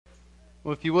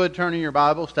Well, if you would, turn in your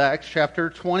Bibles to Acts chapter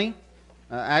 20.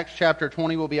 Acts chapter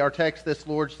 20 will be our text this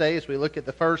Lord's Day as we look at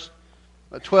the first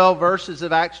 12 verses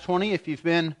of Acts 20. If you've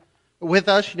been with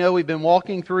us, you know we've been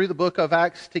walking through the book of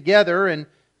Acts together. And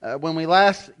when we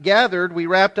last gathered, we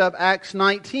wrapped up Acts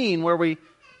 19, where we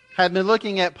had been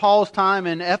looking at Paul's time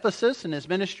in Ephesus and his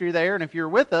ministry there. And if you're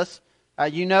with us,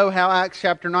 you know how Acts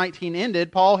chapter 19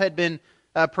 ended. Paul had been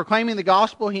proclaiming the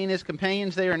gospel, he and his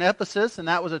companions there in Ephesus, and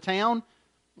that was a town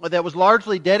that was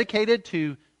largely dedicated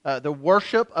to the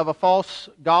worship of a false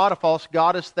god, a false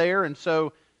goddess there. And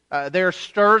so there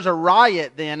stirs a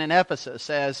riot then in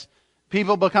Ephesus as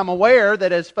people become aware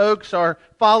that as folks are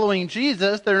following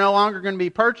Jesus, they're no longer going to be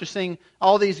purchasing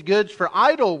all these goods for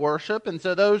idol worship. And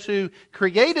so those who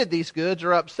created these goods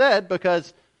are upset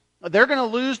because they're going to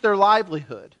lose their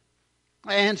livelihood.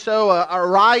 And so a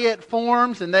riot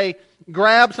forms, and they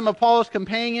grab some of Paul's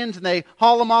companions and they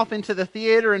haul them off into the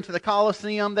theater, into the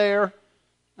Colosseum there.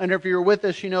 And if you were with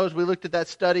us, you know, as we looked at that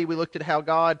study, we looked at how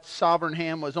God's sovereign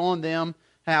hand was on them,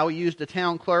 how He used a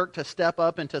town clerk to step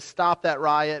up and to stop that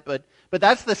riot. But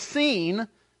that's the scene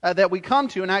that we come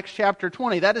to in Acts chapter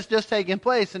 20. That has just taken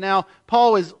place, and now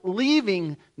Paul is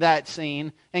leaving that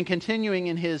scene and continuing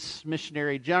in his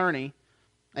missionary journey.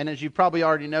 And as you've probably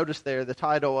already noticed there, the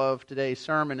title of today's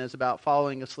sermon is about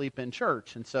falling asleep in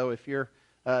church. And so if you're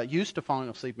used to falling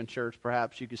asleep in church,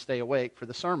 perhaps you could stay awake for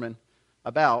the sermon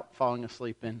about falling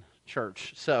asleep in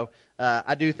church. So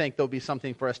I do think there'll be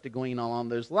something for us to glean along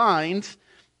those lines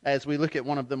as we look at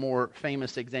one of the more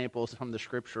famous examples from the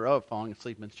Scripture of falling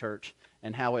asleep in church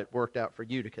and how it worked out for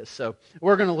Eutychus. So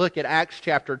we're going to look at Acts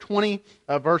chapter 20,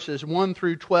 verses 1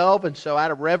 through 12. And so out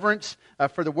of reverence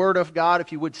for the Word of God,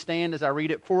 if you would stand as I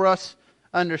read it for us,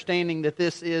 understanding that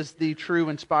this is the true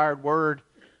inspired Word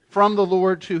from the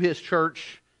Lord to His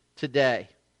church today.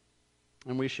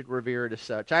 And we should revere it as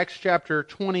such. Acts chapter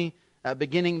 20,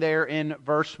 beginning there in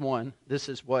verse 1, this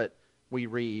is what we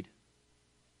read.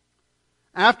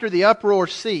 After the uproar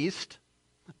ceased,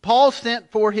 Paul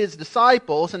sent for his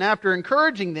disciples, and after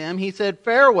encouraging them, he said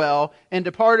farewell and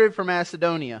departed for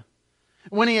Macedonia.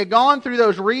 When he had gone through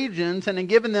those regions and had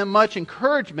given them much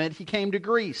encouragement, he came to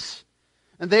Greece.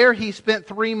 And there he spent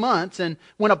 3 months, and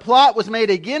when a plot was made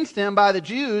against him by the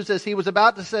Jews as he was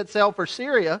about to set sail for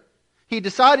Syria, he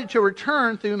decided to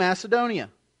return through Macedonia.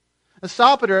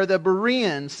 Sopater the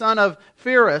Berean, son of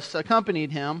Pyrrhus,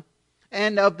 accompanied him,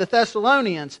 and of the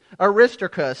Thessalonians,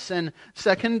 Aristarchus and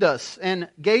Secundus, and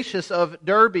Gaius of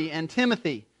Derbe, and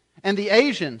Timothy, and the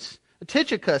Asians,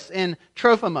 Tychicus and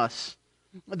Trophimus.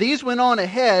 These went on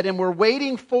ahead and were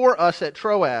waiting for us at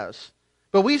Troas.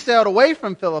 But we sailed away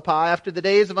from Philippi after the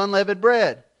days of unleavened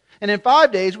bread. And in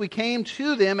 5 days we came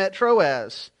to them at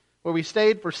Troas, where we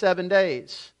stayed for 7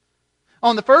 days.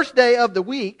 On the first day of the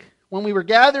week, when we were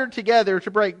gathered together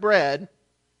to break bread,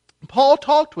 Paul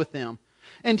talked with them,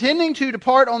 intending to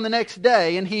depart on the next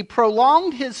day, and he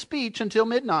prolonged his speech until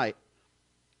midnight.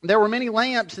 There were many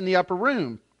lamps in the upper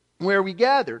room where we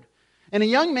gathered, and a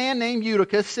young man named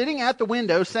Eutychus, sitting at the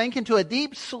window, sank into a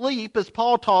deep sleep as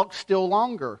Paul talked still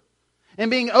longer. And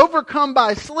being overcome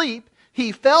by sleep,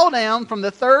 he fell down from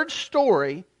the 3rd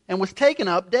story and was taken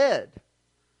up dead.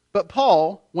 But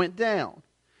Paul went down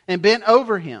and bent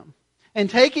over him, and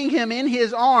taking him in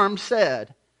his arms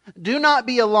said, "Do not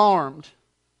be alarmed,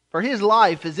 for his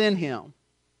life is in him."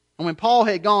 And when Paul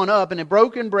had gone up and had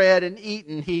broken bread and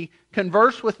eaten, he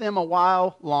conversed with them a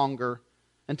while longer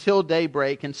until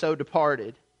daybreak, and so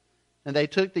departed. And they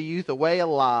took the youth away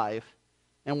alive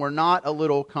and were not a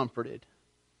little comforted.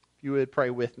 If you would pray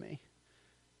with me.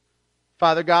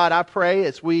 Father God, I pray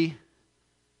as we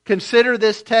consider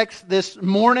this text this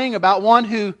morning about one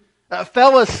who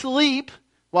fell asleep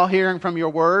while hearing from your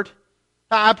word,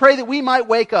 I pray that we might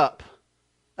wake up.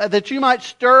 That you might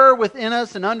stir within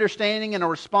us an understanding and a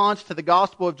response to the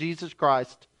gospel of Jesus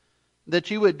Christ. That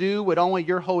you would do what only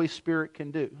your Holy Spirit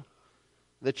can do.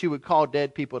 That you would call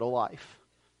dead people to life.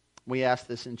 We ask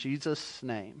this in Jesus'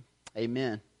 name.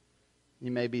 Amen.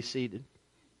 You may be seated.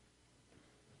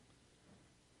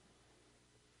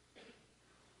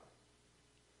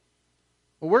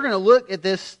 Well, we're going to look at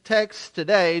this text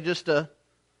today just a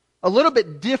little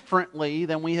bit differently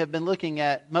than we have been looking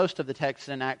at most of the texts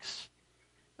in Acts.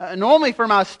 Normally for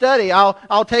my study,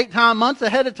 I'll take time months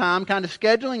ahead of time, kind of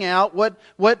scheduling out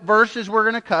what verses we're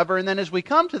going to cover. And then as we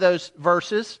come to those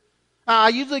verses, I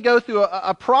usually go through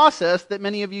a process that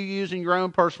many of you use in your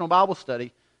own personal Bible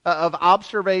study of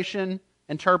observation,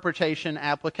 interpretation,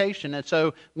 application. And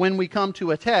so when we come to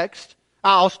a text,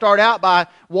 I'll start out by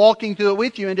walking through it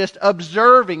with you and just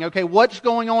observing, okay, what's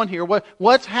going on here?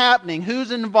 What's happening?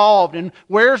 Who's involved? And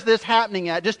where's this happening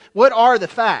at? Just what are the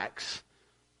facts?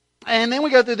 And then we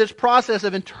go through this process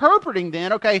of interpreting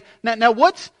then, okay, now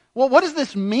what does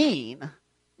this mean?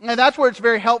 And that's where it's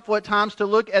very helpful at times to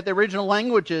look at the original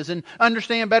languages and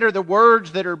understand better the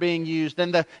words that are being used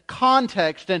and the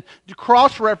context and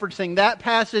cross-referencing that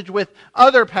passage with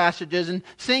other passages and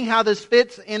seeing how this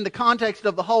fits in the context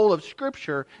of the whole of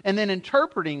Scripture and then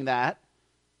interpreting that.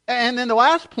 And then the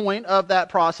last point of that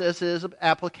process is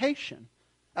application.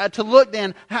 To look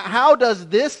then, how does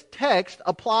this text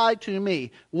apply to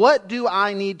me? What do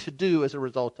I need to do as a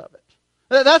result of it?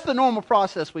 That's the normal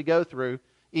process we go through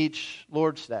each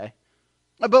Lord's Day.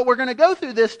 But we're going to go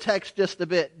through this text just a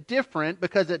bit different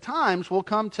because at times we'll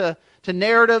come to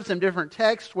narratives and different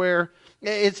texts where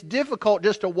it's difficult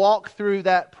just to walk through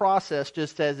that process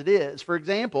just as it is. For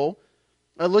example,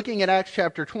 looking at Acts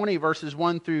chapter 20, verses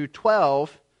 1 through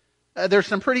 12, there's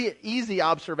some pretty easy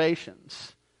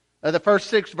observations. The first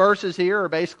 6 verses here are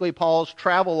basically Paul's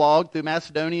travel log through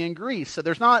Macedonia and Greece. So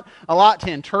there's not a lot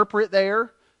to interpret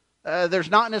there.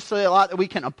 There's not necessarily a lot that we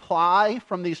can apply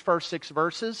from these first 6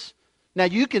 verses. Now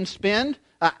you can spend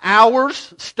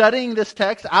hours studying this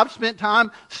text. I've spent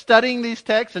time studying these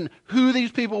texts and who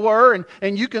these people were.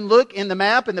 And you can look in the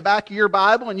map in the back of your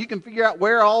Bible and you can figure out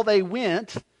where all they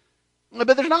went.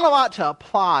 But there's not a lot to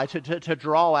apply, to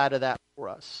draw out of that for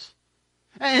us.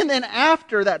 And then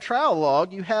after that travel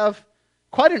log, you have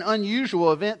quite an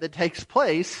unusual event that takes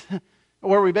place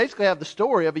where we basically have the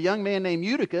story of a young man named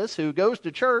Eutychus who goes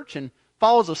to church and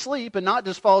falls asleep, and not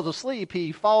just falls asleep,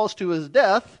 he falls to his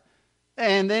death,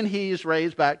 and then he's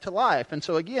raised back to life. And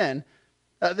so again,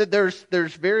 there's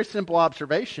very simple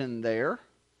observation there.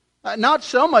 Not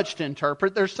so much to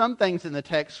interpret. There's some things in the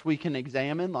text we can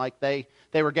examine, like they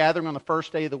were gathering on the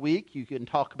first day of the week. You can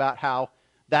talk about how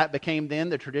that became then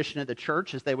the tradition of the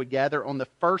church, as they would gather on the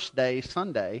first day,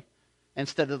 Sunday,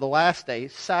 instead of the last day,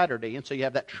 Saturday. And so you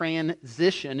have that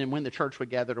transition in when the church would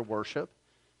gather to worship.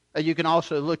 You can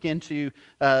also look into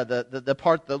the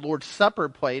part the Lord's Supper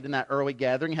played in that early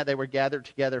gathering, how they were gathered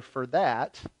together for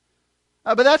that.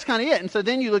 But that's kind of it. And so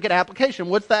then you look at application.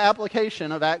 What's the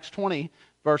application of Acts 20,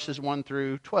 verses 1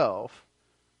 through 12?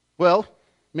 Well,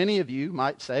 many of you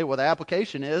might say, well, the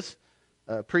application is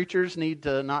preachers need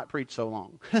to not preach so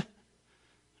long.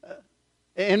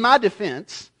 In my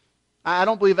defense, I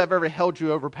don't believe I've ever held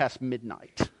you over past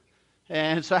midnight.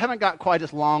 And so I haven't got quite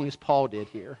as long as Paul did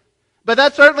here. But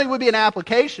that certainly would be an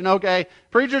application, okay?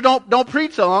 Preachers don't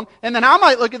preach so long. And then I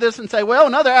might look at this and say, well,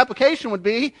 another application would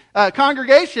be,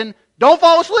 congregation, don't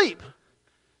fall asleep.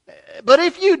 But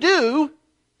if you do,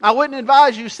 I wouldn't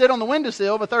advise you sit on the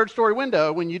windowsill of a third-story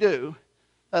window when you do.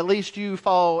 At least you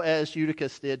fall as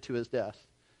Eutychus did to his death.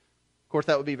 Of course,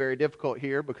 that would be very difficult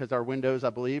here because our windows, I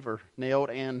believe, are nailed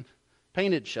and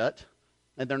painted shut.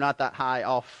 And they're not that high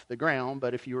off the ground,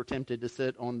 but if you were tempted to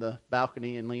sit on the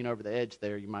balcony and lean over the edge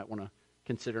there, you might want to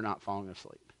consider not falling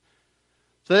asleep.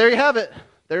 So there you have it.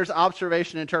 There's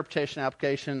observation, interpretation,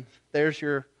 application. There's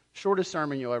your shortest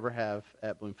sermon you'll ever have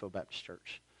at Bloomfield Baptist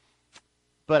Church.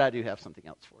 But I do have something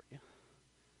else for you.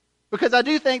 Because I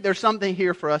do think there's something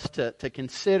here for us to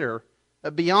consider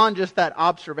beyond just that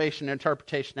observation,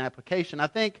 interpretation, application. I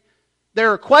think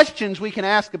there are questions we can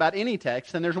ask about any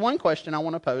text, and there's one question I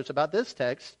want to pose about this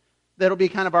text that'll be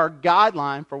kind of our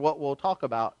guideline for what we'll talk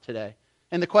about today.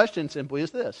 And the question simply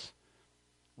is this: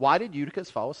 why did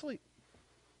Eutychus fall asleep?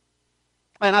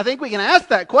 And I think we can ask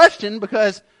that question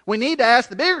because we need to ask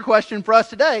the bigger question for us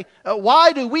today: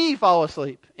 why do we fall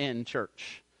asleep in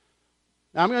church?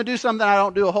 Now, I'm going to do something I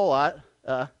don't do a whole lot.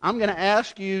 I'm going to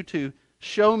ask you to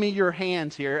show me your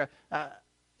hands here,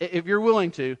 if you're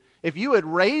willing to. If you would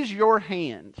raise your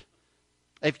hand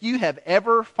if you have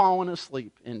ever fallen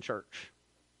asleep in church.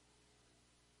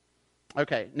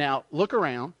 Okay, now look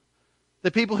around.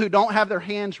 The people who don't have their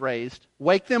hands raised,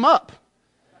 wake them up.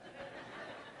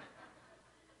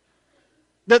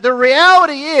 The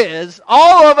reality is,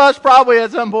 all of us probably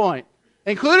at some point,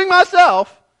 including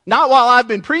myself, not while I've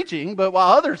been preaching, but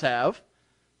while others have,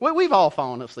 we've all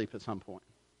fallen asleep at some point.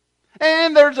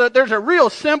 And there's a real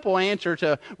simple answer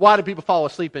to why do people fall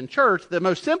asleep in church. The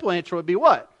most simple answer would be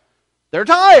what? They're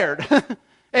tired.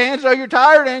 And so you're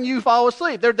tired and you fall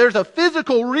asleep. There's a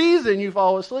physical reason you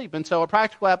fall asleep. And so a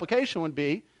practical application would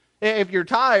be, if you're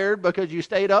tired because you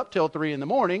stayed up till 3 in the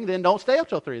morning, then don't stay up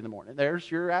till 3 in the morning.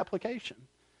 There's your application.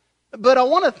 But I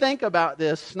want to think about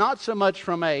this not so much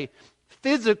from a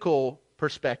physical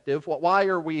perspective. Why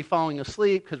are we falling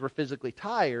asleep? Because we're physically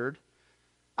tired.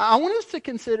 I want us to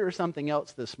consider something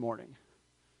else this morning.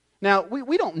 Now,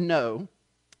 we don't know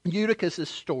Eutychus'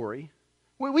 story.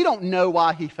 We don't know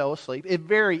why he fell asleep. It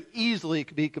very easily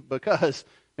could be because,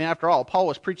 after all, Paul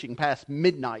was preaching past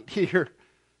midnight here.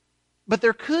 But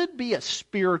there could be a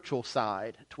spiritual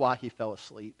side to why he fell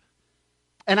asleep.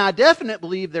 And I definitely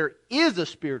believe there is a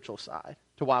spiritual side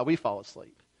to why we fall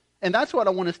asleep. And that's what I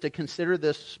want us to consider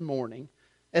this morning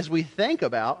as we think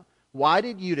about why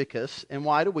did Eutychus and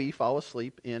why do we fall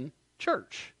asleep in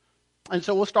church. And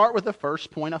so we'll start with the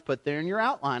first point I've put there in your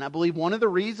outline. I believe one of the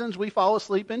reasons we fall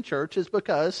asleep in church is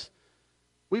because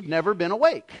we've never been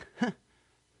awake.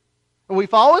 We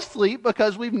fall asleep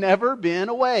because we've never been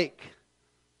awake.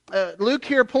 Luke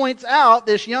here points out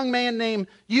this young man named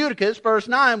Eutychus, verse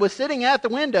 9, was sitting at the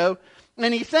window,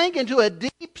 and he sank into a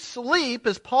deep sleep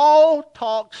as Paul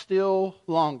talked still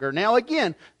longer. Now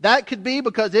again, that could be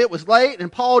because it was late and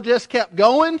Paul just kept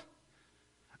going.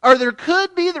 Or there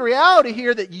could be the reality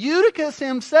here that Eutychus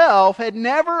himself had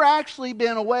never actually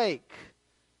been awake.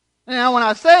 Now when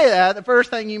I say that, the first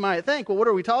thing you might think, well, what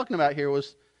are we talking about here?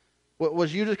 Was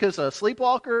Eutychus a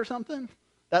sleepwalker or something?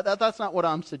 That's not what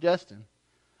I'm suggesting.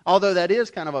 Although that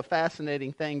is kind of a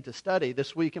fascinating thing to study.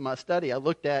 This week in my study, I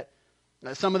looked at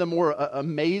some of the more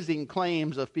amazing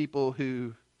claims of people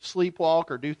who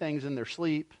sleepwalk or do things in their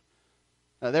sleep.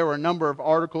 There were a number of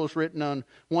articles written on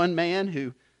one man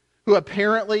who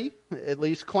apparently, at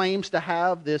least claims to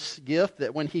have this gift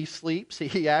that when he sleeps,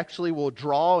 he actually will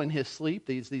draw in his sleep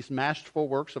these masterful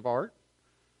works of art.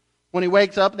 When he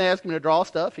wakes up and they ask him to draw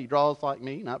stuff, he draws like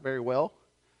me, not very well.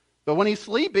 But when he's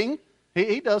sleeping,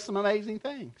 he does some amazing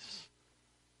things.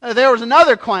 There was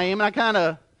another claim, and I kind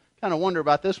of wonder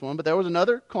about this one, but there was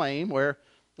another claim where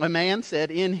a man said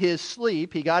in his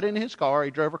sleep, he got in his car, he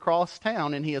drove across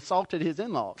town, and he assaulted his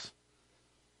in-laws.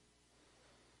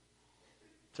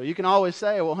 So you can always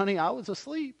say, well, honey, I was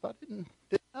asleep. I didn't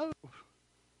know.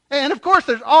 And of course,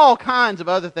 there's all kinds of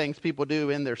other things people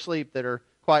do in their sleep that are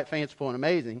quite fanciful and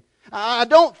amazing. I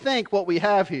don't think what we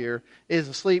have here is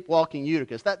a sleepwalking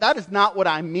Eutychus. That is not what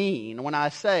I mean when I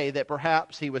say that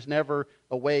perhaps he was never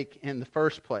awake in the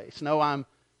first place. No, I'm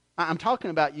talking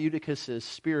about Eutychus'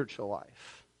 spiritual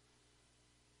life.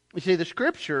 You see, the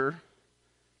Scripture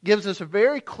gives us a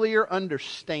very clear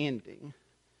understanding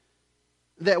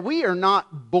that we are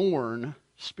not born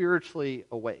spiritually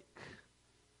awake.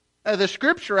 The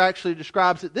Scripture actually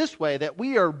describes it this way, that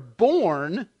we are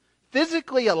born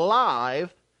physically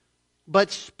alive, but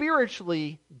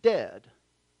spiritually dead.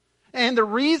 And the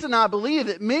reason I believe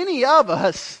that many of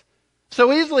us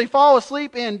so easily fall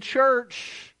asleep in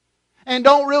church and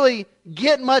don't really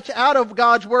get much out of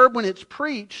God's Word when it's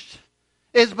preached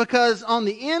is because on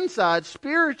the inside,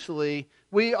 spiritually,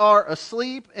 we are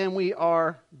asleep and we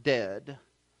are dead.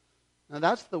 Now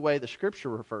that's the way the Scripture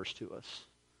refers to us.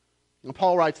 And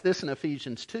Paul writes this in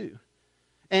Ephesians 2.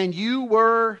 And you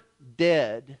were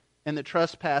dead in the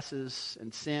trespasses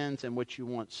and sins in which you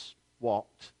once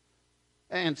walked.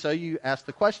 And so you ask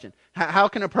the question, how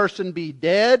can a person be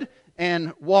dead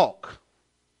and walk?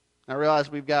 I realize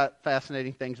we've got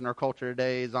fascinating things in our culture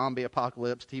today, zombie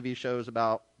apocalypse, TV shows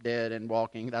about dead and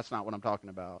walking. That's not what I'm talking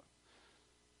about.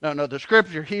 No, the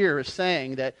Scripture here is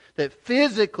saying that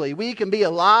physically we can be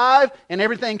alive and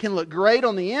everything can look great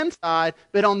on the inside,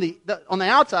 but on the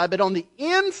outside, but on the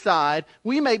inside,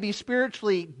 we may be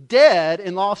spiritually dead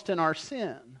and lost in our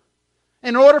sin.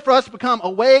 In order for us to become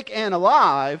awake and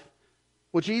alive,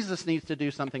 well, Jesus needs to do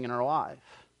something in our life.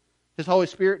 His Holy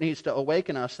Spirit needs to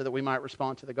awaken us so that we might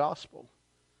respond to the gospel.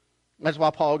 That's why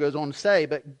Paul goes on to say,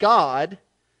 but God,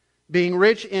 being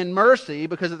rich in mercy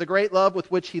because of the great love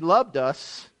with which He loved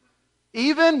us,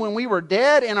 even when we were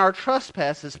dead in our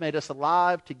trespasses, made us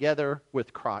alive together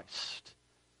with Christ.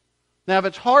 Now, if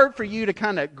it's hard for you to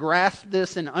kind of grasp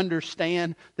this and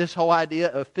understand this whole idea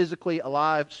of physically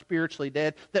alive, spiritually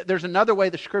dead, there's another way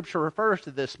the Scripture refers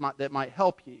to this that might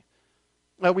help you.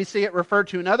 We see it referred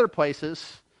to in other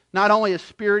places, not only as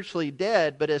spiritually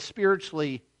dead, but as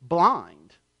spiritually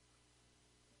blind.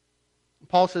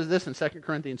 Paul says this in 2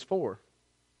 Corinthians 4.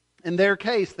 In their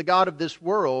case, the God of this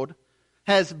world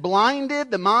has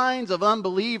blinded the minds of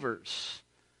unbelievers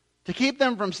to keep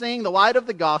them from seeing the light of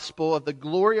the gospel of the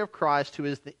glory of Christ, who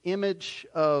is the image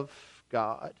of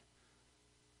God.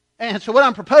 And so what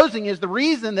I'm proposing is the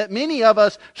reason that many of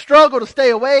us struggle to stay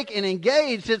awake and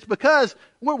engaged, it's because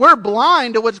we're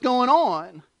blind to what's going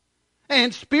on.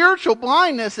 And spiritual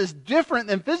blindness is different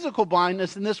than physical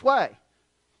blindness in this way.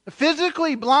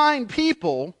 Physically blind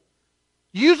people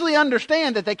usually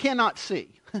understand that they cannot see.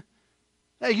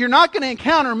 You're not going to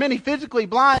encounter many physically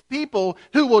blind people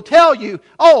who will tell you,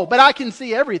 oh, but I can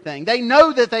see everything. They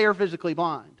know that they are physically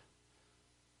blind.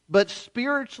 But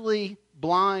spiritually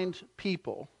blind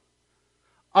people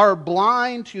are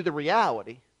blind to the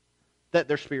reality that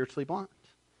they're spiritually blind.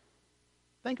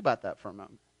 Think about that for a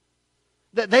moment.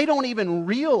 That they don't even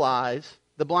realize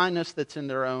the blindness that's in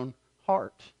their own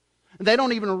heart. They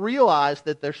don't even realize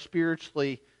that they're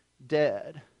spiritually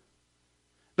dead.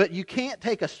 But you can't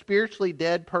take a spiritually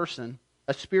dead person,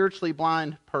 a spiritually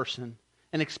blind person,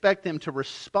 and expect them to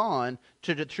respond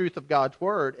to the truth of God's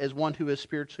Word as one who is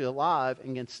spiritually alive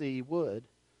and can see would.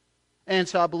 And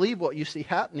so I believe what you see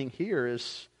happening here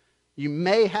is you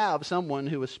may have someone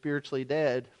who is spiritually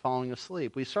dead falling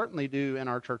asleep. We certainly do in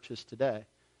our churches today.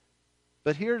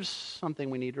 But here's something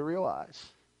we need to realize.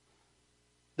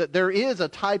 That there is a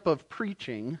type of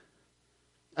preaching,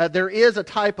 there is a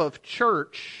type of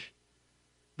church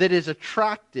that is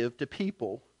attractive to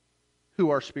people who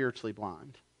are spiritually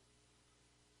blind.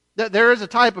 That there is a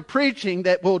type of preaching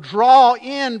that will draw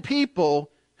in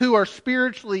people who are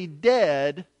spiritually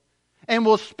dead and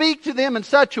will speak to them in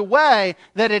such a way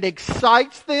that it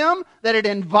excites them, that it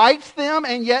invites them,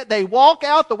 and yet they walk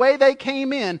out the way they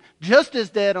came in, just as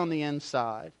dead on the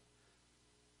inside.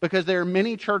 Because there are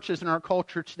many churches in our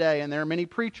culture today, and there are many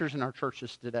preachers in our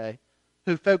churches today,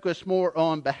 who focus more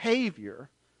on behavior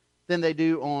than they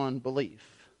do on belief.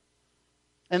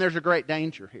 And there's a great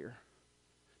danger here.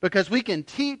 Because we can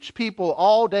teach people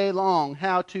all day long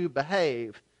how to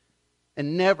behave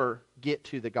and never get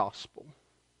to the gospel.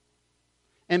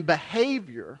 And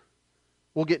behavior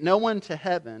will get no one to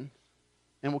heaven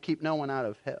and will keep no one out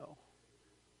of hell.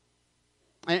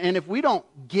 And if we don't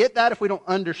get that, if we don't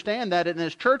understand that in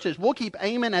as churches, we'll keep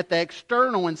aiming at the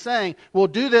external and saying, well,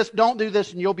 do this, don't do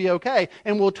this, and you'll be okay.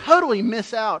 And we'll totally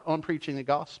miss out on preaching the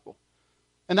gospel.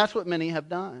 And that's what many have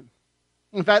done.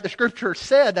 In fact, the Scripture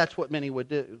said that's what many would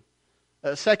do.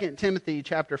 2 Timothy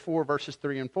chapter 4, verses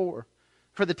 3 and 4.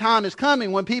 For the time is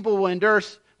coming when people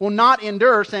will not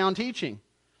endure sound teaching.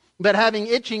 But having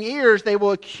itching ears, they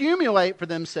will accumulate for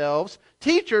themselves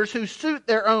teachers who suit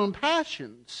their own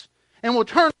passions, and will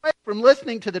turn away from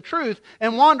listening to the truth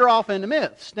and wander off into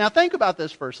myths. Now think about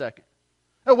this for a second.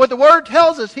 What the Word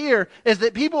tells us here is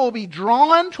that people will be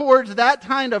drawn towards that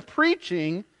kind of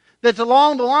preaching that's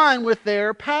along the line with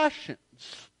their passions.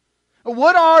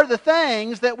 What are the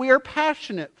things that we are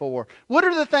passionate for? What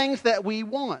are the things that we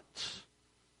want?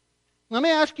 Let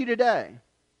me ask you today.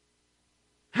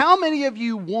 How many of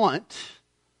you want,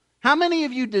 how many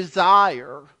of you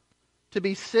desire to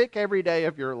be sick every day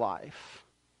of your life?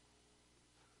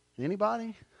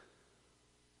 Anybody?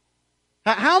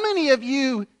 How many of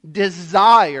you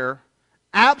desire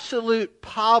absolute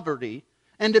poverty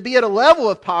and to be at a level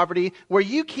of poverty where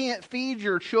you can't feed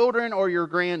your children or your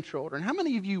grandchildren? How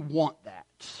many of you want that?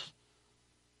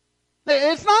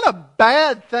 It's not a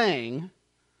bad thing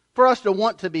for us to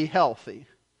want to be healthy.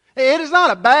 It is not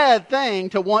a bad thing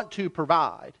to want to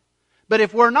provide. But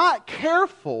if we're not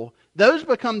careful, those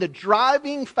become the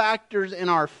driving factors in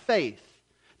our faith,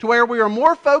 to where we are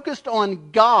more focused on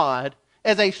God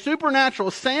as a supernatural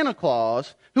Santa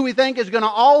Claus who we think is going to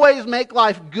always make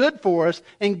life good for us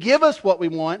and give us what we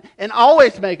want and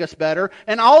always make us better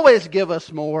and always give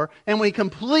us more, and we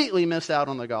completely miss out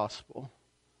on the gospel.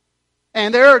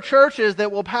 And there are churches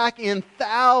that will pack in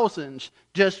thousands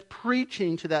just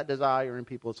preaching to that desire in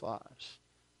people's lives.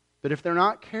 But if they're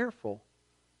not careful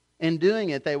in doing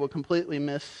it, they will completely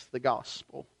miss the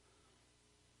gospel.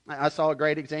 I saw a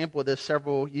great example of this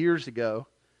several years ago.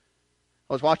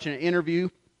 I was watching an interview,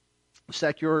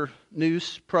 secular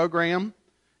news program,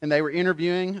 and they were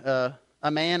interviewing a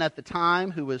man at the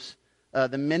time who was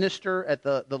the minister at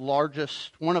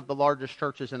one of the largest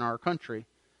churches in our country.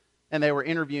 And they were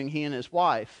interviewing he and his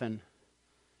wife.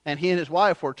 And he and his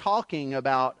wife were talking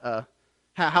about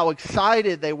how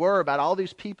excited they were about all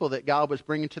these people that God was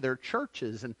bringing to their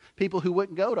churches and people who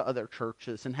wouldn't go to other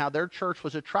churches, and how their church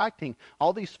was attracting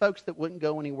all these folks that wouldn't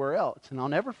go anywhere else. And I'll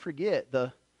never forget,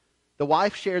 the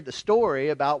wife shared the story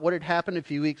about what had happened a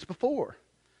few weeks before.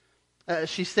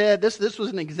 She said this was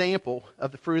an example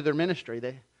of the fruit of their ministry.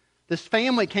 This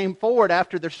family came forward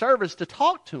after their service to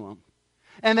talk to them.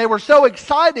 And they were so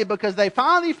excited because they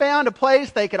finally found a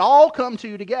place they could all come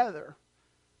to together.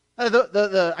 I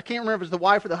can't remember if it was the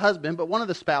wife or the husband, but one of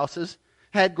the spouses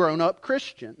had grown up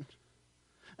Christian.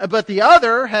 But the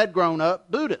other had grown up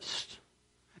Buddhist.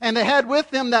 And they had with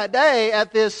them that day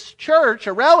at this church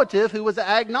a relative who was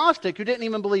agnostic, who didn't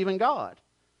even believe in God.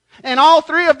 And all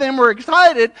three of them were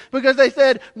excited because they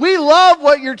said, we love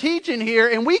what you're teaching here,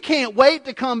 and we can't wait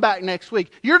to come back next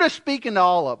week. You're just speaking to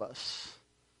all of us.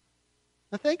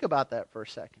 Now think about that for a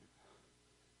second.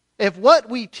 If what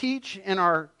we teach in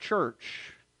our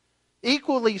church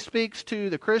equally speaks to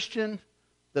the Christian,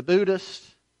 the Buddhist,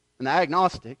 and the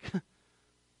agnostic,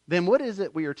 then what is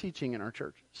it we are teaching in our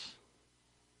churches?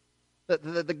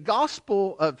 The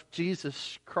gospel of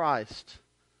Jesus Christ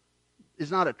is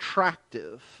not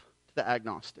attractive to the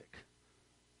agnostic.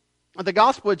 The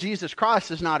gospel of Jesus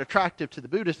Christ is not attractive to the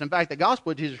Buddhists. In fact, the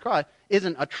gospel of Jesus Christ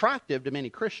isn't attractive to many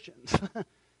Christians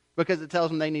because it tells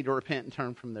them they need to repent and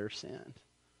turn from their sin.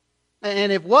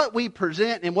 And if what we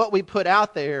present and what we put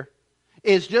out there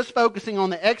is just focusing on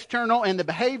the external and the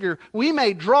behavior, we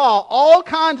may draw all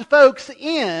kinds of folks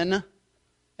in,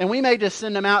 and we may just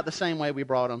send them out the same way we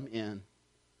brought them in.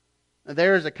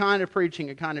 There is a kind of preaching,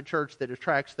 a kind of church that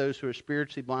attracts those who are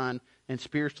spiritually blind and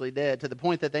spiritually dead to the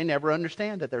point that they never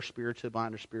understand that they're spiritually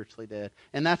blind or spiritually dead.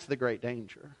 And that's the great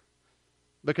danger.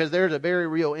 Because there's a very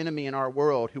real enemy in our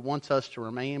world who wants us to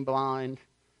remain blind,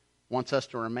 wants us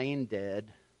to remain dead.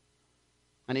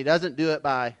 And he doesn't do it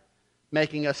by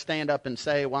making us stand up and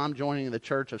say, well, I'm joining the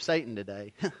church of Satan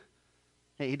today.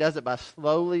 He does it by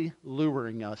slowly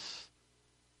luring us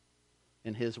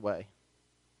in his way.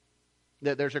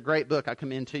 There's a great book I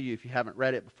commend to you if you haven't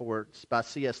read it before. It's by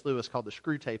C.S. Lewis called The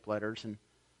Screwtape Letters. And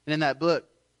in that book,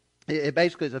 it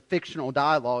basically is a fictional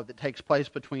dialogue that takes place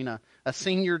between a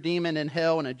senior demon in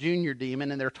hell and a junior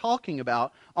demon. And they're talking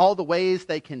about all the ways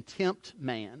they can tempt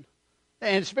man.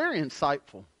 And it's very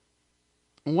insightful.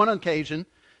 On one occasion,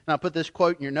 and I'll put this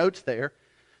quote in your notes there,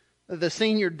 the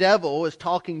senior devil is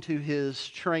talking to his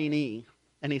trainee.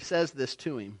 And he says this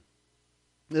to him.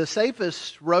 The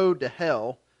safest road to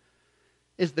hell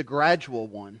is the gradual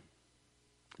one,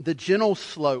 the gentle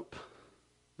slope,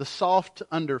 the soft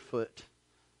underfoot,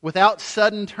 without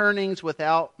sudden turnings,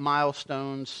 without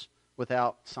milestones,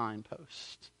 without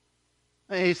signposts.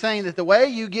 He's saying that the way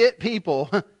you get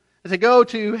people to go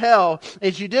to hell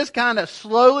is you just kind of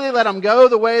slowly let them go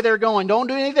the way they're going. Don't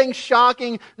do anything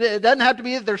shocking. It doesn't have to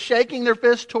be that they're shaking their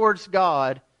fist towards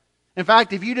God. In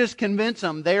fact, if you just convince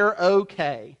them they're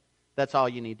okay, that's all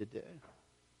you need to do.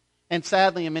 And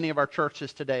sadly, in many of our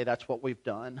churches today, that's what we've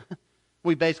done.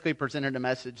 We basically presented a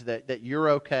message that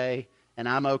you're okay, and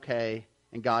I'm okay,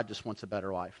 and God just wants a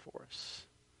better life for us.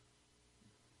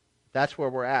 If that's where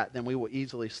we're at, then we will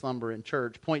easily slumber in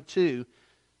church. Point 2,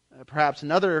 perhaps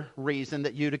another reason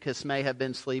that Eutychus may have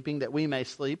been sleeping, that we may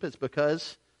sleep, is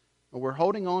because we're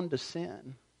holding on to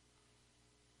sin.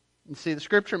 And see, the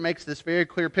Scripture makes this very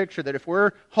clear picture that if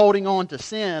we're holding on to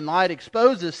sin, light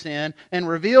exposes sin and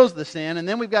reveals the sin, and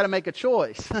then we've got to make a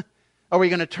choice. Are we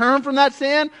going to turn from that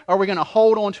sin, or are we going to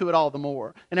hold on to it all the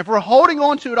more? And if we're holding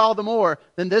on to it all the more,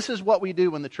 then this is what we do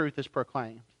when the truth is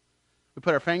proclaimed. We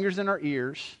put our fingers in our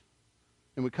ears,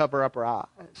 and we cover up our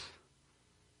eyes,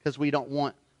 because we don't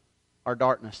want our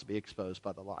darkness to be exposed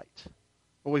by the light.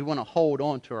 Or we want to hold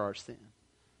on to our sin.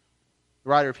 The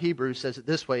writer of Hebrews says it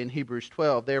this way in Hebrews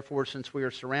 12, therefore, since we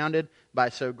are surrounded by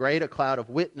so great a cloud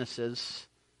of witnesses,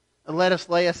 let us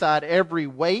lay aside every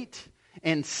weight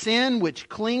and sin which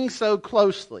clings so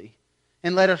closely,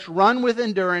 and let us run with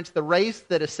endurance the race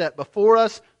that is set before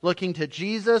us, looking to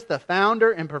Jesus, the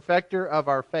founder and perfecter of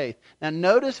our faith. Now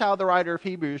notice how the writer of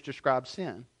Hebrews describes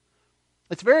sin.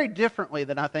 It's very differently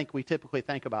than I think we typically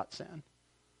think about sin.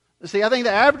 See, I think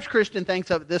the average Christian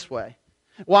thinks of it this way.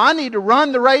 Well, I need to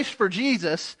run the race for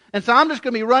Jesus, and so I'm just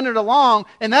going to be running along,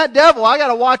 and that devil, I got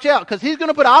to watch out, because he's going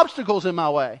to put obstacles in my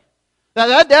way. Now,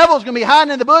 that devil's going to be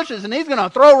hiding in the bushes, and he's going to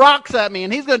throw rocks at me,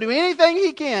 and he's going to do anything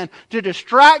he can to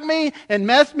distract me and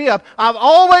mess me up. I've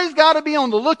always got to be on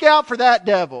the lookout for that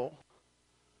devil.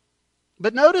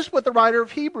 But notice what the writer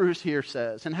of Hebrews here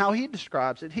says, and how he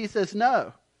describes it. He says,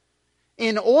 no.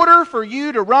 In order for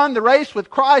you to run the race with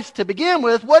Christ to begin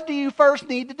with, what do you first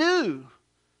need to do?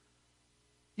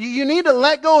 You need to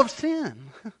let go of sin.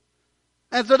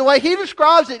 And so the way he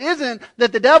describes it isn't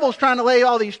that the devil's trying to lay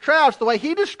all these traps. The way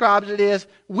he describes it is,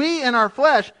 we in our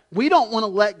flesh, we don't want to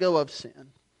let go of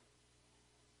sin.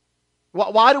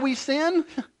 Why do we sin?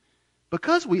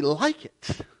 Because we like it.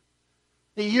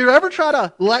 You ever try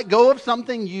to let go of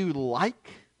something you like?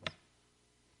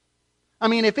 I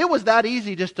mean, if it was that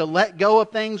easy just to let go of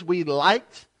things we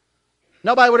liked,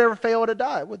 nobody would ever fail at a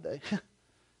diet, would they?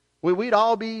 We'd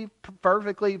all be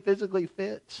perfectly physically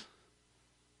fit.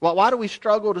 Well, why do we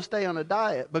struggle to stay on a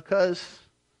diet? Because,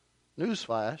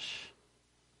 newsflash,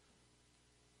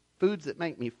 foods that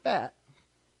make me fat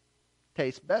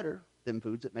taste better than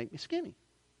foods that make me skinny.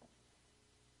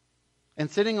 And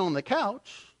sitting on the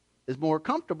couch is more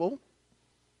comfortable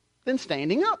than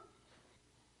standing up.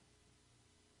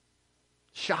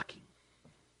 Shocking.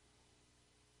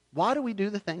 Why do we do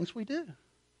the things we do?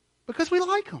 Because we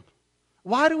like them.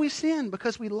 Why do we sin?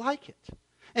 Because we like it.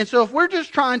 And so if we're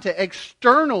just trying to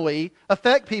externally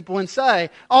affect people and say,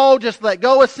 oh, just let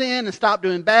go of sin and stop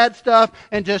doing bad stuff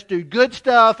and just do good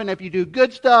stuff, and if you do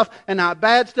good stuff and not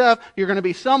bad stuff, you're going to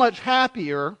be so much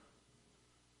happier,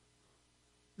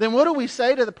 then what do we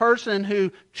say to the person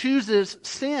who chooses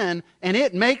sin and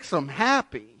it makes them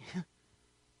happy?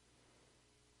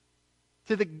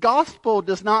 See, the gospel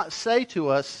does not say to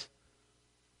us,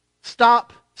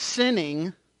 stop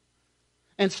sinning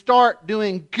and start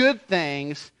doing good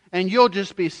things and you'll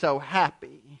just be so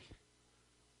happy.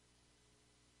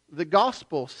 The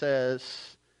gospel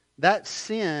says that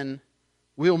sin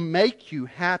will make you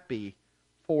happy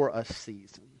for a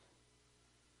season,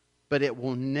 but it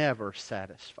will never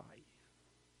satisfy you.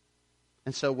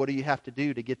 And so what do you have to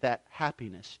do to get that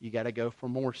happiness? You got to go for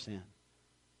more sin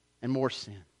and more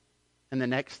sin and the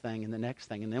next thing and the next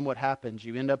thing. And then what happens?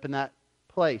 You end up in that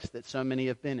place that so many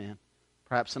have been in.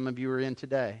 Perhaps some of you are in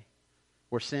today,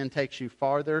 where sin takes you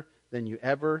farther than you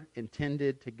ever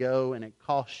intended to go, and it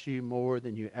costs you more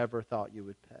than you ever thought you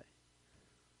would pay.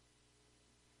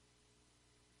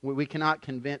 We cannot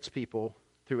convince people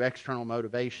through external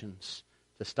motivations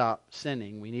to stop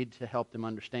sinning. We need to help them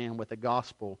understand what the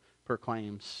gospel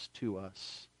proclaims to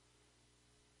us.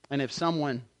 And if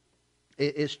someone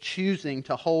is choosing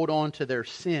to hold on to their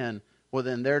sin, well,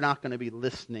 then they're not going to be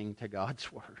listening to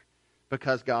God's Word,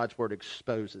 because God's Word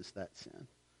exposes that sin.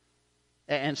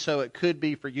 And so it could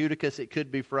be for Eutychus, it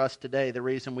could be for us today. The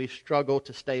reason we struggle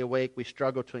to stay awake, we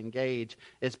struggle to engage,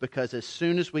 is because as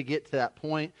soon as we get to that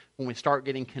point, when we start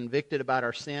getting convicted about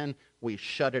our sin, we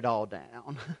shut it all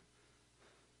down.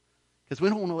 Because we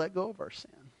don't want to let go of our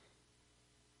sin.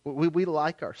 We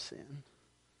like our sin.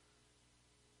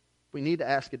 We need to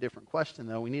ask a different question,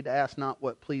 though. We need to ask not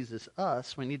what pleases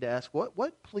us. We need to ask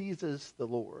what pleases the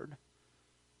Lord.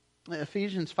 In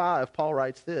Ephesians 5, Paul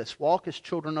writes this, walk as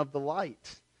children of the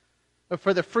light.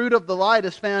 For the fruit of the light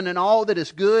is found in all that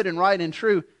is good and right and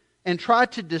true, and try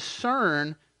to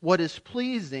discern what is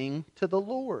pleasing to the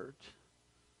Lord.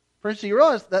 For instance, you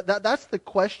realize that's the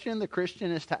question the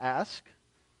Christian is to ask?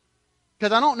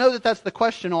 Because I don't know that that's the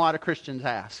question a lot of Christians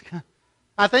ask.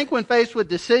 I think when faced with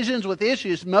decisions, with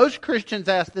issues, most Christians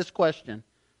ask this question: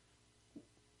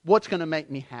 what's going to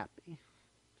make me happy?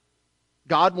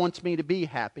 God wants me to be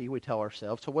happy, we tell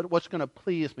ourselves. So what's going to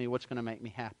please me? What's going to make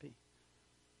me happy?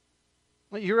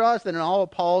 Well, you realize that in all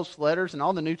of Paul's letters and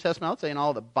all the New Testament, I would say in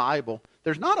all the Bible,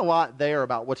 there's not a lot there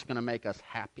about what's going to make us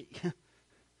happy.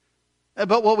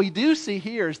 But what we do see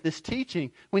here is this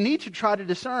teaching. We need to try to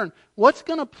discern what's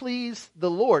going to please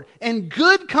the Lord. And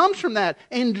good comes from that,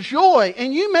 and joy.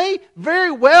 And you may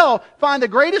very well find the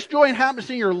greatest joy and happiness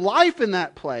in your life in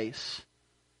that place.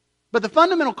 But the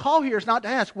fundamental call here is not to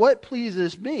ask what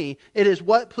pleases me. It is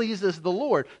what pleases the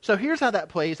Lord. So here's how that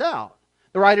plays out.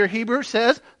 The writer of Hebrews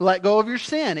says, let go of your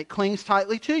sin. It clings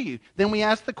tightly to you. Then we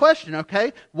ask the question,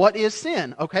 okay, what is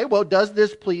sin? Okay, well, does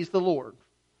this please the Lord?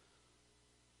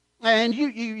 And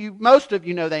you most of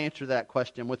you know the answer to that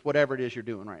question with whatever it is you're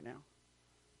doing right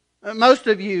now. Most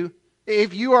of you,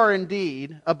 if you are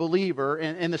indeed a believer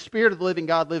and the Spirit of the living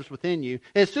God lives within you,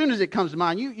 as soon as it comes to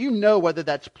mind, you know whether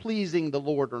that's pleasing the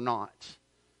Lord or not.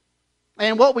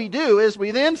 And what we do is we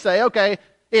then say, okay,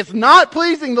 it's not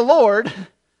pleasing the Lord,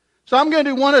 so I'm going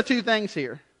to do one of two things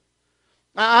here.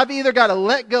 I've either got to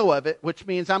let go of it, which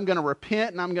means I'm going to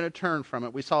repent and I'm going to turn from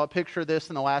it. We saw a picture of this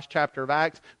in the last chapter of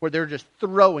Acts where they're just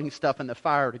throwing stuff in the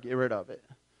fire to get rid of it.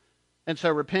 And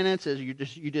so repentance is you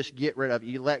just get rid of it.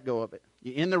 You let go of it.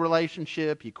 You end the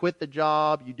relationship. You quit the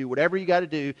job. You do whatever you got to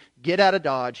do. Get out of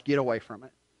Dodge. Get away from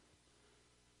it.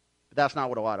 But that's not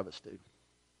what a lot of us do.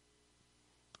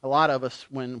 A lot of us,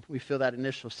 when we feel that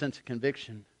initial sense of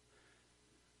conviction,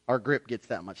 our grip gets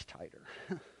that much tighter.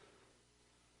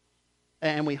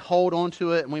 And we hold on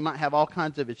to it, and we might have all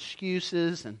kinds of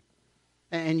excuses.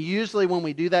 And usually when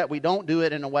we do that, we don't do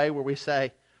it in a way where we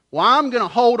say, well, I'm going to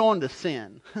hold on to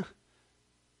sin.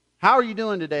 How are you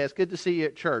doing today? It's good to see you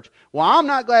at church. Well, I'm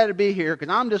not glad to be here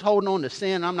because I'm just holding on to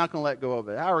sin. I'm not going to let go of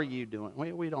it. How are you doing?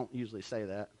 We don't usually say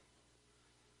that.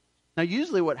 Now,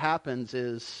 usually what happens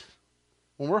is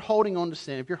when we're holding on to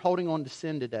sin, if you're holding on to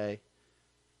sin today,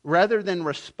 rather than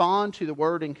respond to the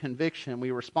word in conviction, we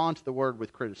respond to the word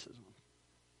with criticism.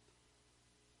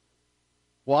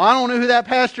 Well, I don't know who that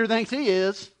pastor thinks he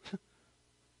is.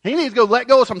 He needs to go let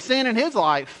go of some sin in his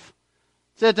life.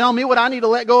 Instead of telling me what I need to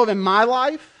let go of in my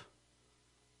life.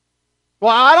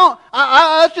 Well,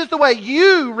 that's just the way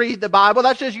you read the Bible.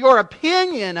 That's just your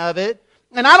opinion of it.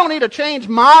 And I don't need to change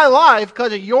my life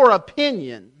because of your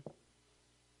opinion.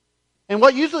 And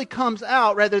what usually comes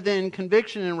out, rather than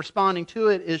conviction and responding to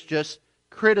it, is just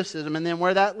criticism. And then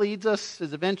where that leads us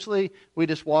is eventually we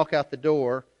just walk out the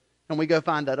door and we go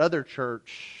find that other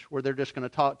church where they're just going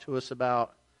to talk to us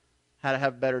about how to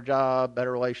have a better job,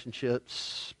 better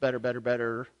relationships, better,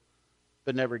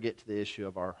 but never get to the issue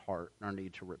of our heart and our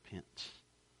need to repent.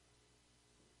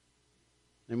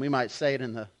 And we might say it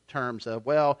in the terms of,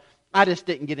 well, I just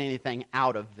didn't get anything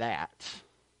out of that.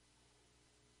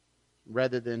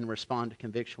 Rather than respond to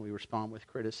conviction, we respond with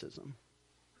criticism.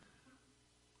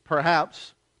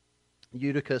 Perhaps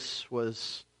Eutychus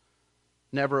was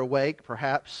never awake.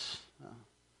 Perhaps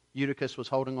Eutychus was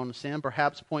holding on to sin.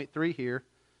 Perhaps, point 3 here,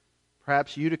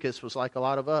 perhaps Eutychus was like a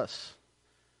lot of us.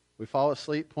 We fall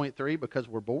asleep, point 3, because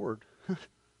we're bored.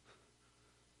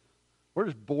 We're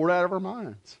just bored out of our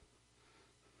minds.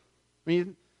 I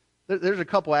mean, there's a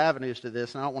couple avenues to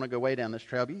this, and I don't want to go way down this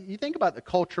trail. But you think about the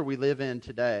culture we live in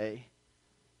today,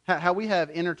 how we have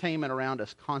entertainment around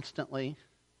us constantly,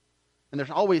 and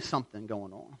there's always something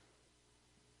going on.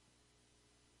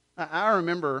 I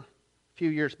remember a few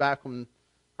years back when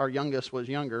our youngest was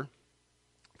younger,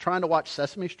 trying to watch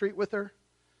Sesame Street with her,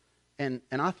 and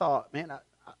I thought, man,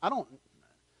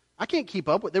 I can't keep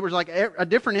up with. There was like a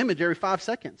different image every 5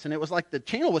 seconds, and it was like the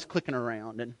channel was clicking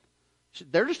around, and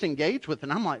they're just engaged with it.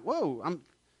 And I'm like, whoa,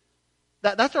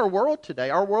 that's our world today.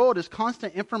 Our world is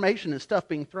constant information and stuff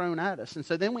being thrown at us. And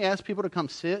so then we ask people to come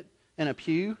sit in a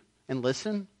pew and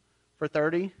listen for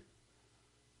 30,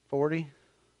 40,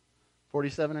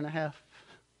 47 and a half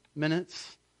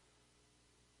minutes.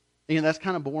 That's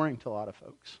kind of boring to a lot of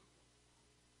folks.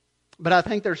 But I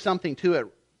think there's something to it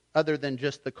other than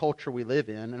just the culture we live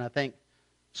in. And I think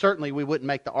certainly we wouldn't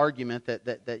make the argument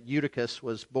that Eutychus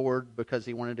was bored because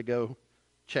he wanted to go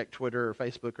check Twitter or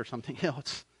Facebook or something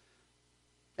else.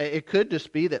 It could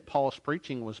just be that Paul's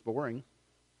preaching was boring.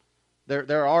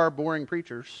 There are boring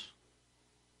preachers.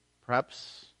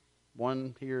 Perhaps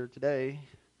one here today.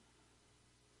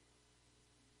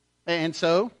 And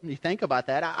so, you think about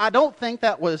that. I don't think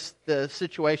that was the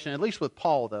situation, at least with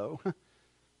Paul, though.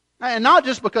 And not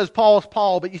just because Paul's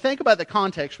Paul, but you think about the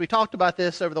context. We talked about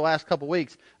this over the last couple of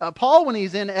weeks. Paul, when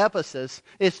he's in Ephesus,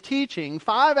 is teaching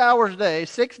 5 hours a day,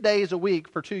 6 days a week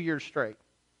for 2 years straight.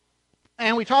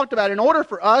 And we talked about in order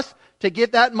for us to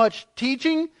get that much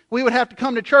teaching, we would have to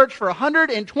come to church for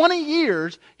 120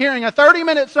 years, hearing a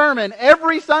 30-minute sermon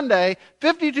every Sunday,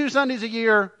 52 Sundays a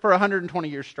year for 120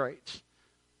 years straight.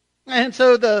 And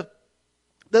so the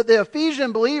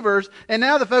Ephesian believers, and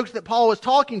now the folks that Paul was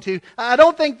talking to, I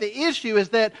don't think the issue is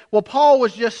that, well, Paul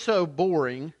was just so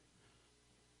boring.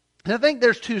 And I think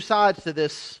there's two sides to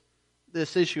this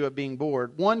issue of being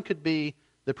bored. One could be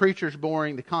the preacher's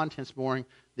boring, the content's boring.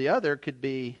 The other could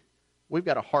be we've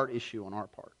got a heart issue on our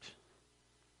part.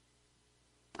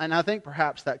 And I think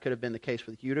perhaps that could have been the case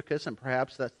with Eutychus, and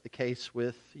perhaps that's the case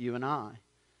with you and I.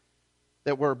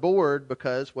 That we're bored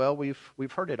because, well,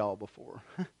 we've heard it all before.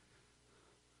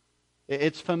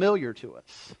 It's familiar to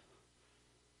us.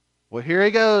 Well, here he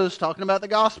goes, talking about the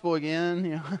gospel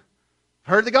again. I've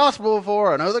heard the gospel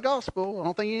before. I know the gospel. I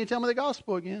don't think you need to tell me the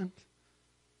gospel again.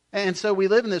 And so we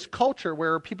live in this culture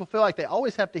where people feel like they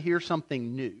always have to hear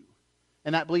something new.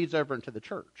 And that bleeds over into the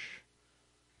church.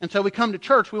 And so we come to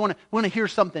church, we want to hear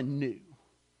something new. We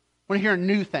want to hear a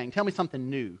new thing. Tell me something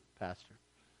new, Pastor.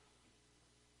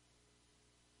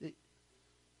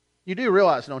 You do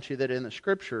realize, don't you, that in the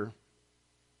Scripture,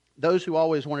 those who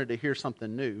always wanted to hear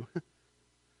something new,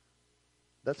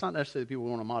 that's not necessarily the people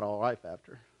we want to model our life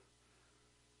after.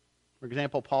 For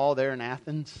example, Paul there in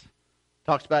Athens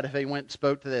talks about if he went and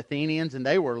spoke to the Athenians, and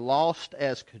they were lost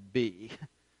as could be.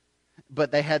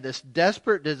 But they had this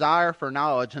desperate desire for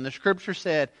knowledge, and the Scripture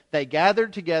said they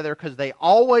gathered together because they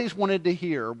always wanted to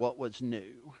hear what was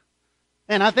new.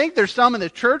 And I think there's some in the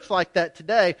church like that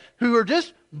today who are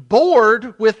just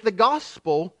bored with the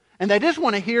gospel, and they just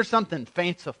want to hear something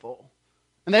fanciful.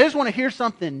 And they just want to hear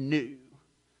something new.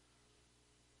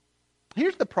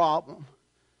 Here's the problem.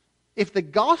 If the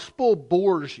gospel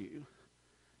bores you,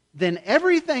 then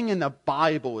everything in the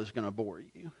Bible is going to bore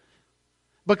you.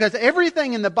 Because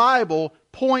everything in the Bible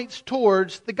points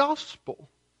towards the gospel.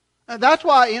 That's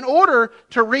why in order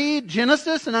to read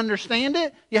Genesis and understand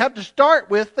it, you have to start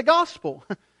with the gospel.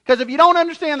 Because if you don't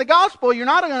understand the gospel, you're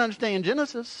not going to understand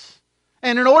Genesis.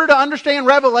 And in order to understand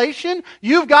Revelation,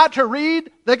 you've got to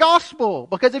read the gospel.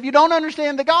 Because if you don't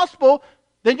understand the gospel,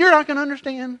 then you're not going to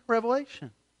understand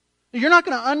Revelation. You're not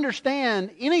going to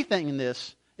understand anything in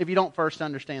this if you don't first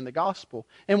understand the gospel.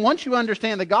 And once you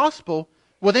understand the gospel,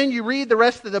 well, then you read the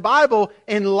rest of the Bible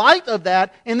in light of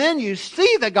that, and then you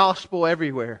see the gospel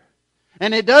everywhere.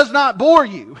 And it does not bore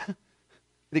you.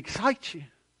 It excites you.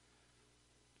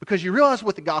 Because you realize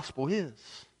what the gospel is.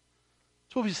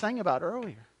 That's what we were saying about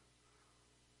earlier.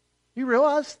 You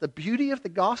realize the beauty of the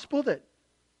gospel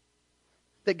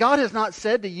that God has not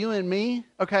said to you and me,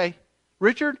 okay,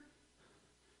 Richard,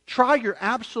 try your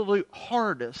absolute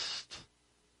hardest,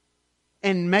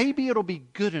 and maybe it'll be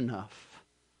good enough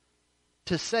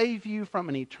to save you from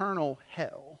an eternal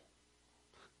hell.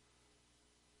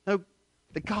 No,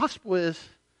 the gospel is,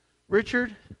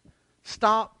 Richard,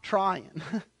 Stop trying.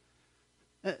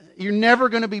 You're never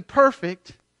going to be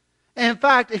perfect. And in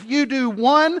fact, if you do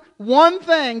one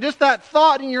thing, just that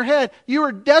thought in your head, you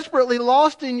are desperately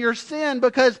lost in your sin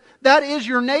because that is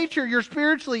your nature. You're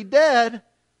spiritually dead.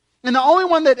 And the only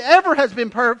one that ever has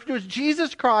been perfect was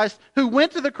Jesus Christ, who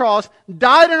went to the cross,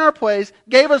 died in our place,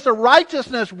 gave us a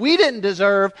righteousness we didn't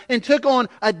deserve, and took on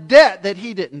a debt that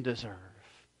He didn't deserve.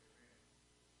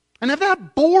 And if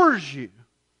that bores you,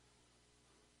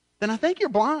 then I think you're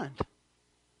blind.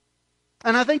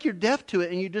 And I think you're deaf to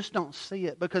it and you just don't see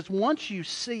it. Because once you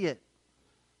see it,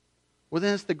 well,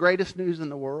 then it's the greatest news in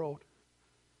the world.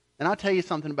 And I'll tell you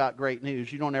something about great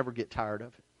news. You don't ever get tired of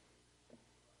it.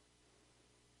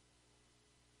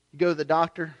 You go to the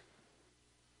doctor.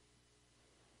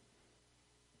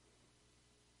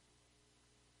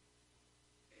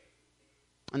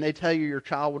 And they tell you your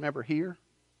child will never hear.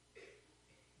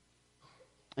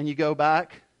 And you go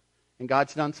back and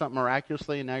God's done something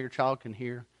miraculously and now your child can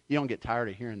hear. You don't get tired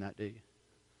of hearing that, do you?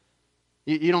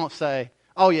 You don't say,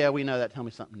 oh yeah, we know that, tell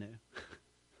me something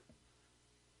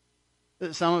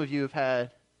new. Some of you have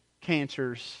had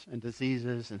cancers and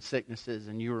diseases and sicknesses,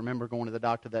 and you remember going to the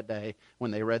doctor that day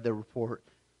when they read the report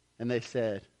and they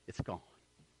said, it's gone.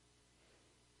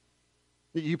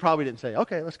 You probably didn't say,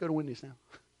 okay, let's go to Wendy's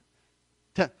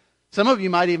now. Some of you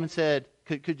might even said,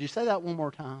 could you say that one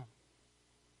more time?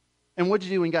 And what did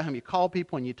you do when you got home? You called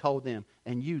people and you told them.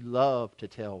 And you love to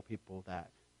tell people that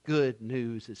good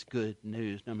news is good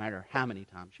news no matter how many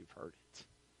times you've heard it.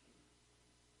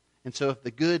 And so if the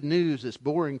good news is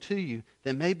boring to you,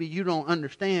 then maybe you don't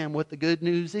understand what the good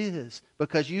news is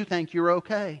because you think you're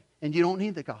okay and you don't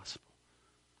need the gospel.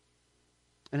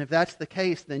 And if that's the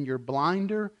case, then you're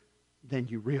blinder than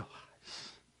you realize.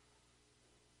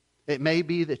 It may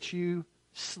be that you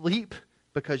sleep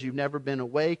because you've never been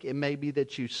awake. It may be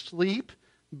that you sleep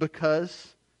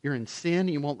because you're in sin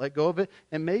and you won't let go of it.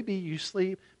 And maybe you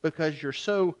sleep because you're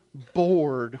so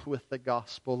bored with the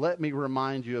gospel. Let me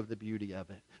remind you of the beauty of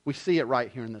it. We see it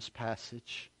right here in this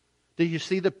passage. Do you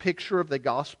see the picture of the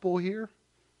gospel here?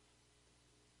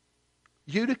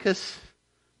 Eutychus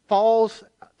falls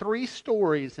 3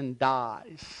 stories and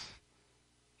dies.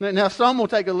 Now, some will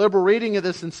take a liberal reading of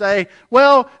this and say,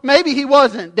 well, maybe he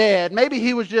wasn't dead. Maybe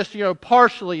he was just,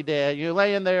 partially dead.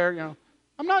 Laying there,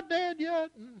 I'm not dead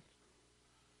yet.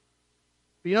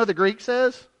 But you know what the Greek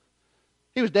says?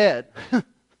 He was dead.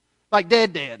 Like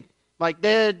dead. Like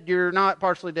dead, you're not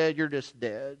partially dead, you're just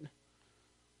dead.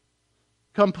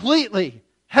 Completely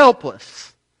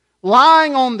helpless.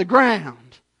 Lying on the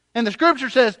ground. And the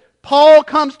Scripture says, Paul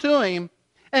comes to him.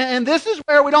 And this is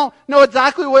where we don't know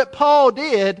exactly what Paul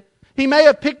did. He may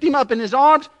have picked him up in his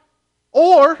arms,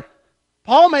 or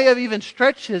Paul may have even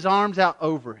stretched his arms out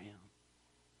over him.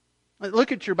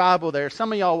 Look at your Bible there.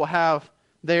 Some of y'all will have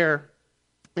there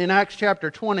in Acts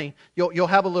chapter 20, you'll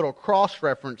have a little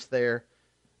cross-reference there.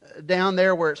 Down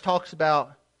there where it talks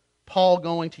about Paul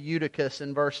going to Eutychus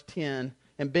in verse 10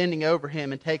 and bending over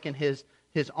him and taking his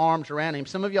arms around him.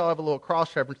 Some of y'all have a little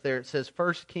cross-reference there. It says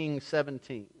 1 Kings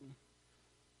 17.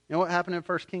 You know what happened in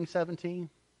 1 Kings 17?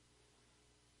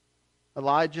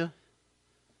 Elijah,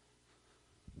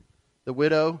 the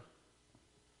widow,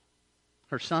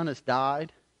 her son has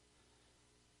died.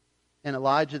 And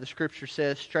Elijah, the Scripture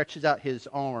says, stretches out his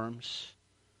arms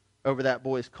over that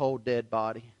boy's cold, dead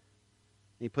body.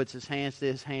 He puts his hands to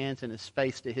his hands and his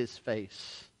face to his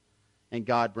face. And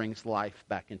God brings life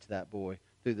back into that boy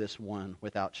through this one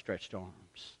with outstretched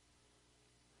arms.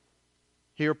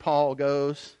 Here Paul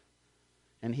goes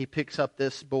and he picks up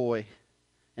this boy.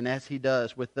 And as he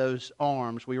does with those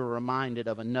arms, we were reminded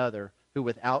of another who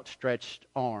with outstretched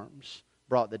arms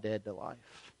brought the dead to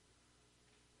life.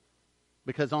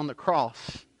 Because on the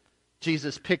cross,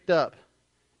 Jesus picked up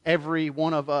every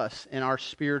one of us in our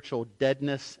spiritual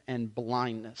deadness and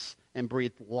blindness and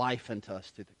breathed life into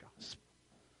us through the gospel.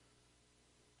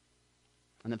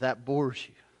 And if that bores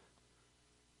you,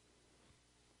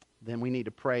 then we need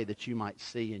to pray that you might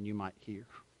see and you might hear.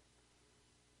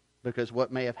 Because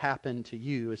what may have happened to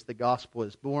you is the gospel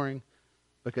is boring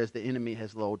because the enemy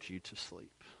has lulled you to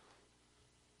sleep.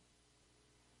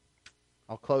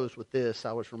 I'll close with this.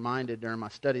 I was reminded during my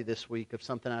study this week of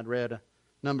something I'd read a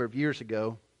number of years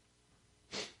ago.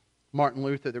 Martin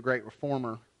Luther, the great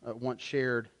reformer, once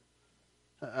shared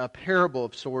a parable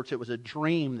of sorts. It was a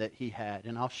dream that he had,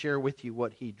 and I'll share with you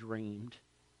what he dreamed.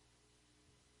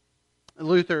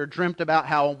 Luther dreamt about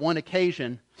how on one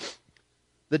occasion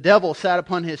the devil sat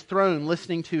upon his throne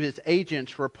listening to his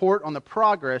agents report on the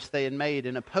progress they had made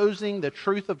in opposing the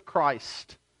truth of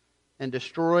Christ and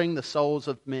destroying the souls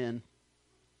of men.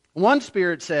 One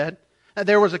spirit said,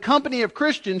 there was a company of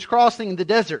Christians crossing the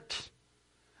desert.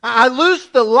 I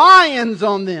loosed the lions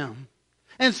on them.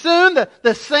 And soon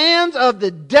the sands of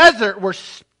the desert were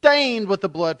stained with the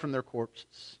blood from their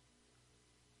corpses.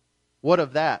 What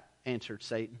of that? Answered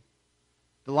Satan.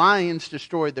 The lions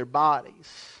destroyed their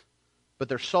bodies, but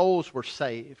their souls were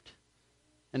saved.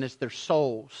 And it's their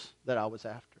souls that I was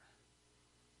after.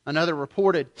 Another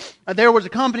reported, there was a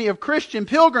company of Christian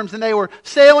pilgrims and they were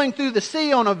sailing through the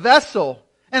sea on a vessel.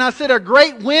 And I said, a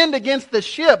great wind against the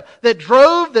ship that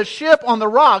drove the ship on the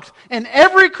rocks, and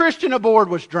every Christian aboard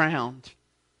was drowned.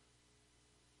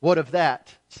 What of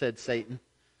that? Said Satan.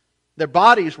 Their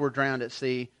bodies were drowned at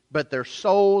sea, but their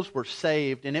souls were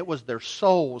saved, and it was their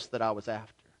souls that I was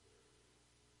after.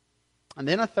 And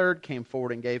then a third came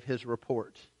forward and gave his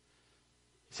report.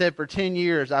 He said, for 10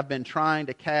 years I've been trying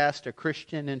to cast a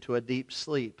Christian into a deep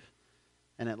sleep,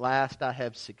 and at last I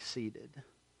have succeeded.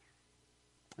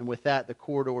 And with that, the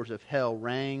corridors of hell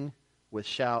rang with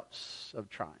shouts of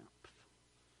triumph.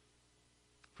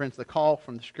 Friends, the call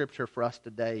from the Scripture for us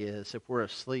today is, if we're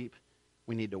asleep,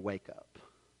 we need to wake up.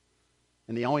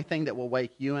 And the only thing that will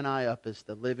wake you and I up is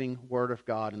the living Word of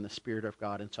God and the Spirit of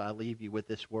God. And so I leave you with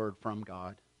this word from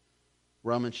God.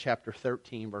 Romans chapter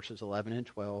 13, verses 11 and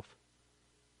 12.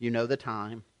 You know the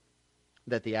time,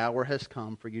 that the hour has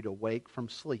come for you to wake from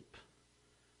sleep.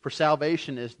 For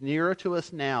salvation is nearer to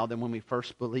us now than when we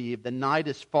first believed. The night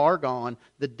is far gone,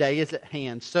 the day is at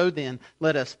hand. So then,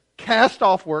 let us cast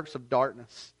off works of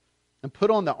darkness and put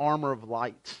on the armor of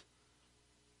light.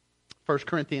 1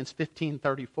 Corinthians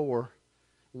 15:34.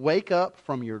 Wake up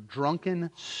from your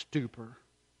drunken stupor,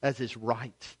 as is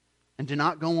right, and do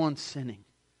not go on sinning.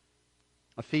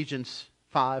 Ephesians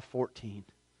 5:14.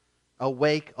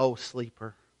 Awake, O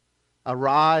sleeper,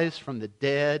 arise from the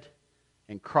dead,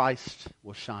 and Christ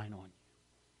will shine on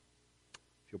you.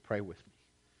 If you'll pray with me.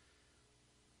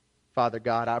 Father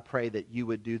God, I pray that you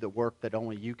would do the work that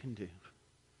only you can do.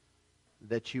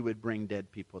 That you would bring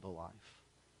dead people to life.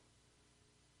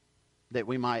 That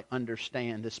we might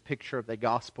understand this picture of the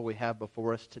gospel we have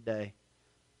before us today.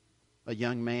 A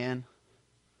young man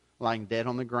lying dead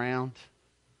on the ground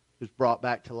who's brought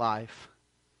back to life.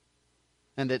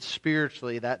 And that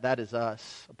spiritually, that is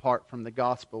us. Apart from the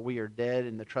gospel, we are dead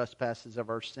in the trespasses of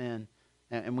our sin.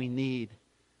 And we need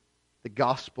the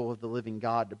gospel of the living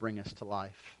God to bring us to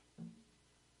life.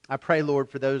 I pray, Lord,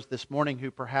 for those this morning who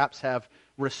perhaps have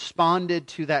responded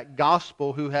to that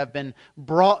gospel, who have been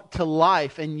brought to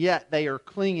life, and yet they are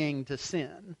clinging to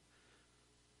sin.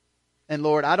 And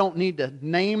Lord, I don't need to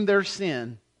name their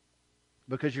sin,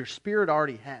 because your Spirit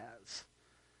already has.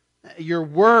 Your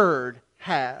Word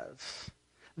has.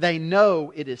 They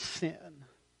know it is sin.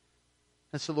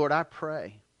 And so, Lord, I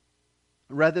pray,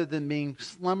 rather than being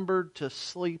slumbered to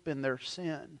sleep in their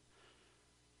sin,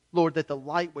 Lord, that the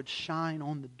light would shine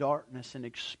on the darkness and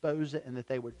expose it, and that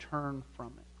they would turn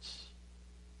from it.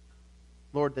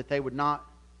 Lord, that they would not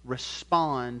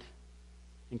respond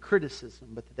in criticism,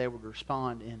 but that they would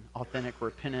respond in authentic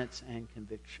repentance and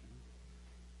conviction.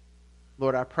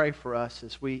 Lord, I pray for us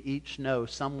as we each know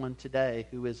someone today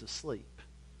who is asleep,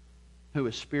 who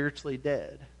is spiritually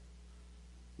dead.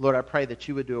 Lord, I pray that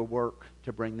you would do a work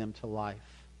to bring them to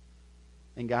life.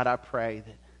 And God, I pray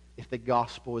that if the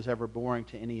gospel is ever boring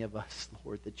to any of us,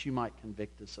 Lord, that you might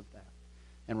convict us of that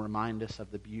and remind us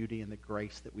of the beauty and the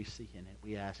grace that we see in it.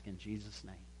 We ask in Jesus'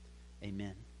 name.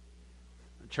 Amen.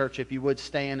 Church, if you would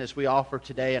stand as we offer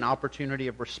today an opportunity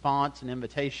of response and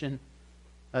invitation.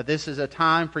 This is a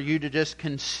time for you to just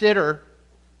consider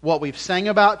what we've sang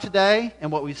about today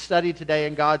and what we've studied today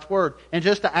in God's Word. And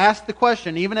just to ask the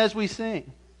question, even as we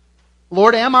sing,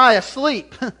 Lord, am I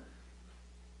asleep?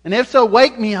 And if so,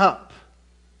 wake me up.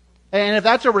 And if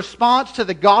that's a response to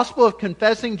the gospel of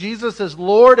confessing Jesus as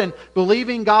Lord and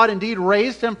believing God indeed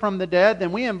raised Him from the dead,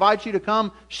 then we invite you to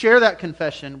come share that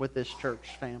confession with this church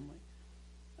family.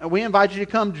 And we invite you to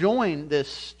come join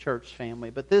this church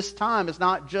family. But this time is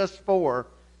not just for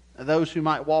those who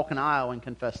might walk an aisle and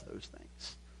confess those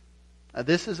things.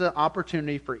 This is an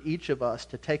opportunity for each of us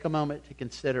to take a moment to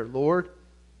consider, Lord,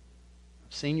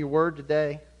 I've seen your word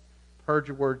today, heard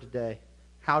your word today.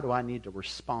 How do I need to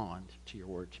respond to your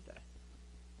word today?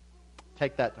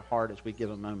 Take that to heart as we give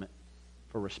a moment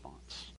for response.